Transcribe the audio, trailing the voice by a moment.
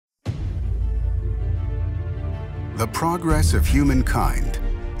The progress of humankind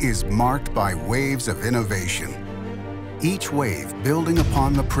is marked by waves of innovation, each wave building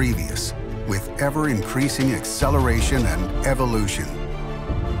upon the previous with ever-increasing acceleration and evolution.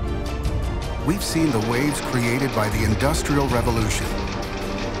 We've seen the waves created by the Industrial Revolution,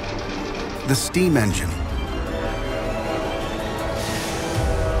 the steam engine,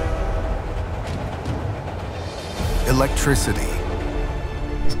 electricity,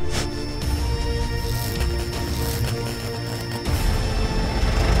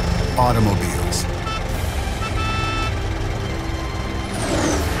 automobiles,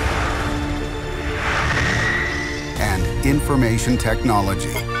 and information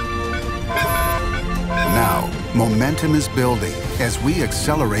technology. Now, momentum is building as we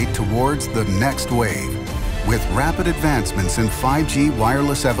accelerate towards the next wave with rapid advancements in 5G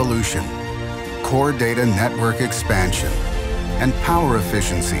wireless evolution, core data network expansion, and power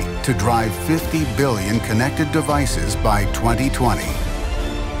efficiency to drive 50 billion connected devices by 2020.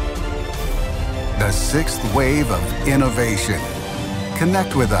 The sixth wave of innovation.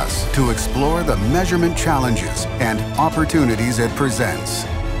 Connect with us to explore the measurement challenges and opportunities it presents.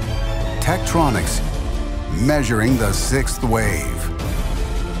 Tektronix, measuring the sixth wave.